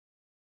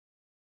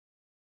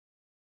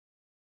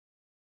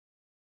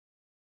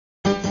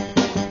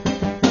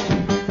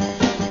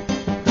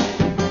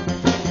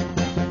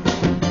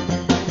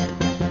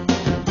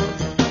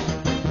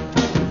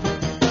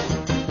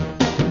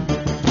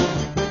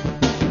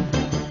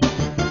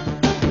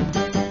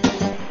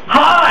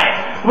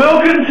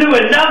Welcome to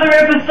another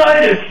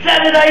episode of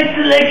Saturday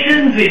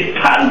Selections with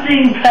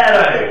Punting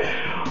Patto.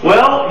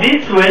 Well,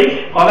 this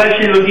week I'm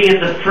actually looking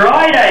at the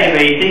Friday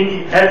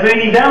meeting at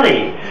Moonee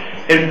Valley.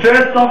 And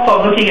first off,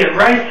 I'm looking at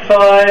race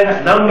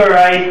 5, number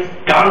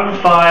 8,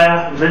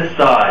 Gunfire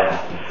Messiah.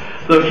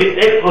 Look,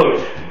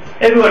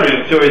 everyone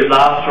who saw his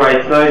last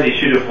race knows he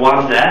should have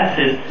won that,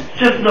 and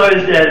just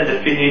nosed out at the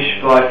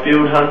finish by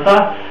Field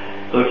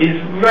Hunter. Look,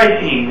 he's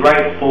racing in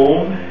great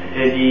form,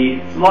 and he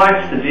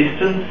likes the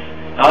distance.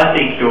 I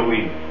think he'll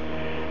win.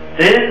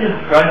 Then,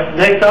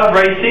 next up,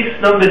 race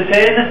 6, number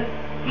 10,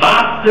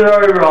 Master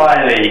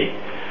O'Reilly.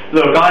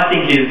 Look, I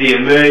think he's the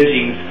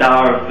emerging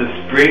star of the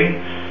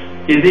spring.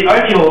 He's the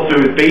only horse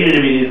who has beaten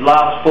him in his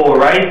last 4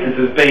 races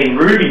has been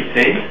Ruby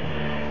Scent,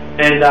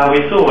 and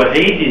we saw what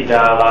he did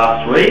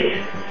last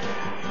week.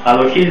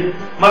 Look, his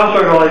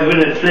Master O'Reilly's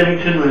win at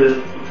Flemington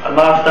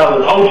last start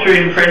was ultra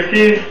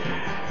impressive,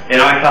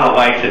 and I can't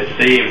wait to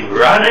see him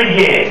run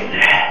again.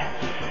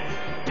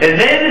 And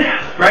then,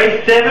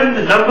 race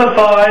 7, number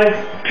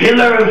 5,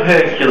 Pillar of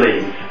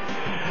Hercules.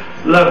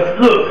 Look,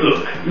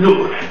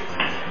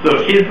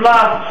 his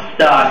last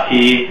start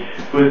here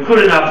was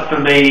good enough for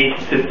me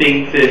to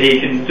think that he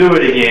can do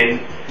it again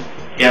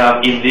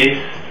in this.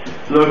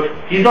 Look,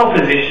 his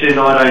opposition,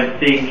 I don't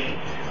think,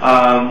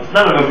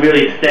 none of them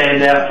really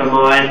stand out for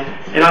mine,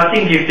 and I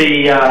think if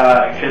he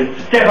can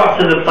step up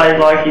to the plate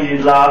like he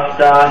did last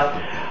start,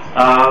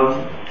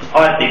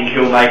 I think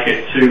he'll make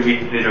it 2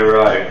 wins in a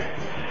row.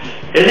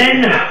 And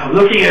then I'm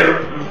looking at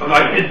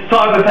it's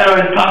time for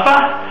Patto's puffer,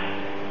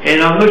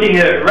 and I'm looking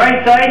at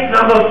race 8,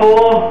 number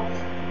 4,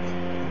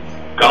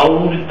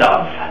 Gold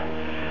Dove.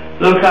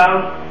 Look,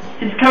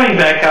 it's coming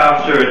back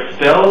after a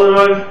spell, and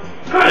I'm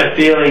kind of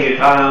feeling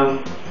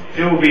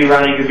he'll be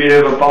running a bit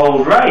of a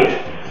bold race.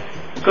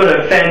 It's got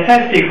a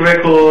fantastic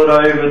record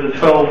over the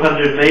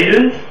 1200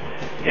 metres,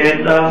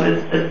 and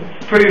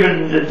it's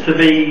proven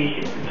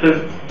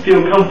to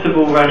feel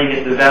comfortable running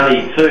at the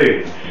Valley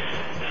too.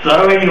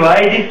 So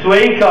anyway, this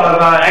week I've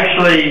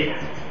actually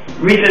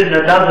written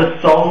another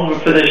song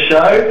for the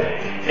show,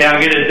 and I'm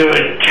going to do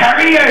it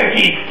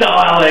karaoke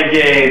style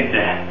again.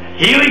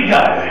 Here we go.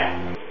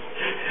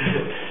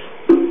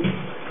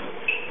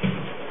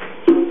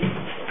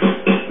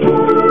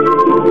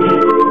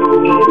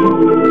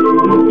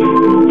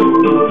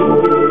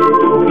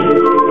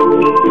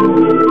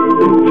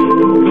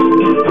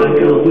 I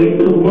can't wait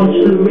to watch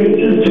the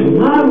races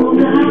tomorrow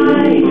night.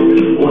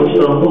 Watch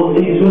the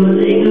horses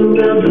running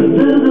around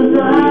under the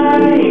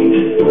light.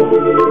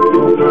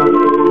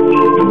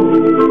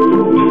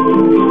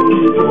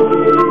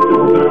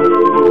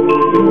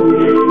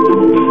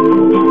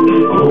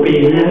 I'll be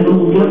level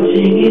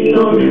watching it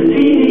on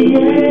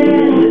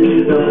TVN.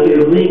 The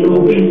feeling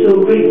will be so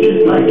great,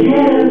 just like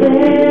heaven.